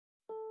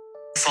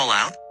fall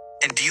out?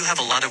 And do you have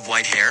a lot of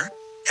white hair?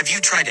 Have you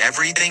tried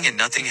everything and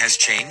nothing has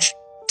changed?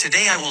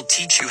 Today I will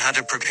teach you how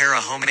to prepare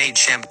a homemade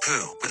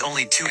shampoo with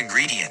only 2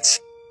 ingredients.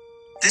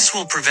 This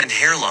will prevent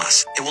hair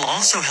loss. It will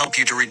also help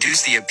you to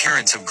reduce the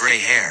appearance of gray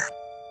hair.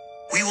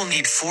 We will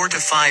need 4 to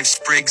 5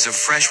 sprigs of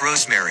fresh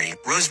rosemary.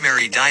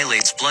 Rosemary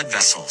dilates blood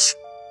vessels.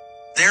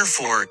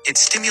 Therefore, it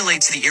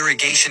stimulates the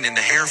irrigation in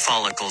the hair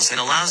follicles and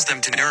allows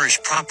them to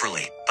nourish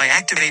properly. By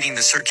activating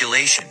the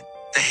circulation,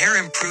 the hair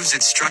improves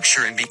its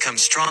structure and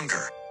becomes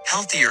stronger,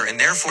 healthier, and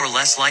therefore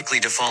less likely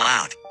to fall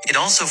out. It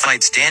also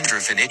fights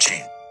dandruff and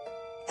itching.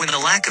 When the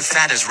lack of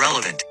fat is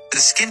relevant, the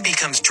skin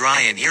becomes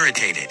dry and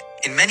irritated.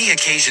 In many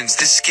occasions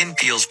this skin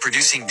peels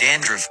producing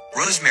dandruff.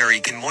 Rosemary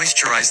can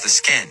moisturize the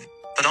skin,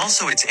 but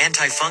also its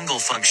antifungal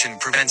function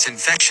prevents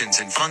infections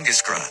and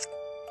fungus growth.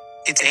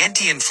 Its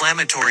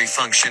anti-inflammatory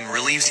function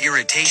relieves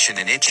irritation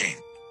and itching.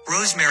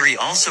 Rosemary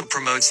also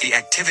promotes the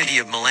activity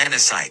of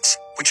melanocytes,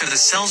 which are the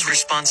cells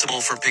responsible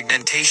for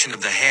pigmentation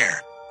of the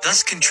hair,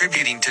 thus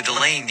contributing to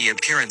delaying the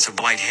appearance of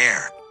white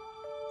hair.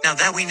 Now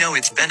that we know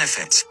its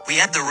benefits,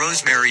 we add the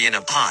rosemary in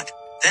a pot,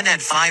 then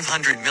add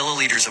 500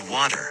 milliliters of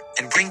water,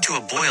 and bring to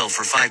a boil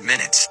for 5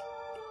 minutes.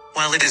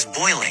 While it is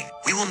boiling,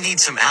 we will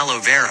need some aloe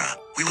vera.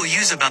 We will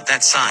use about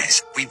that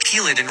size. We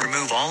peel it and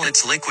remove all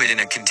its liquid in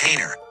a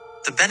container.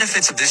 The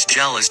benefits of this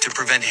gel is to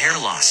prevent hair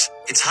loss.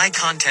 Its high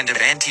content of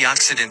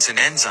antioxidants and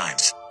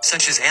enzymes,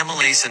 such as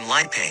amylase and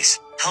lipase,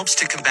 helps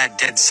to combat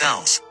dead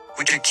cells,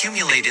 which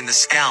accumulate in the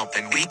scalp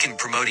and weaken,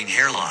 promoting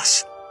hair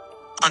loss.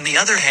 On the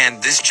other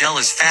hand, this gel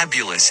is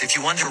fabulous if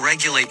you want to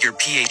regulate your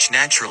pH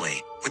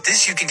naturally. With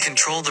this you can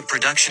control the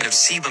production of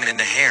sebum in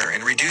the hair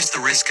and reduce the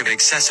risk of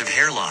excessive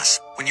hair loss.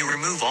 When you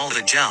remove all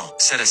the gel,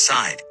 set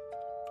aside.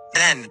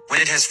 Then,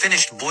 when it has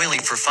finished boiling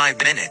for 5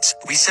 minutes,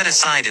 we set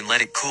aside and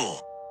let it cool.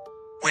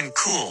 When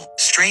cool,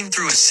 strain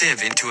through a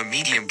sieve into a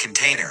medium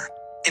container.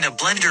 In a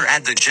blender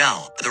add the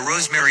gel, the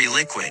rosemary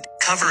liquid,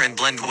 cover and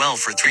blend well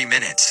for 3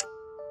 minutes.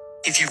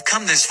 If you've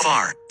come this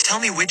far, tell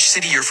me which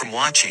city you're from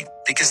watching,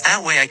 because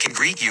that way I can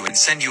greet you and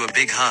send you a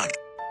big hug.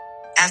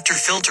 After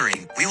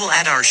filtering, we will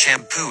add our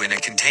shampoo in a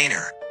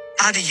container.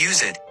 How to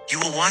use it? You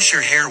will wash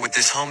your hair with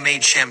this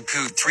homemade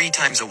shampoo 3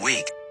 times a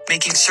week,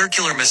 making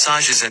circular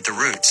massages at the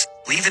roots.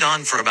 Leave it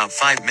on for about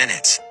 5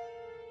 minutes.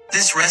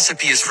 This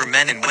recipe is for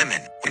men and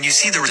women. When you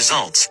see the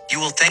results, you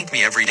will thank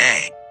me every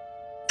day.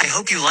 I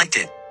hope you liked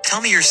it. Tell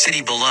me your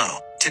city below.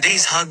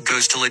 Today's hug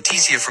goes to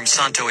Leticia from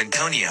Santo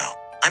Antonio.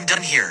 I'm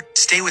done here.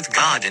 Stay with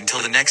God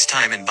until the next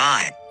time and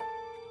bye.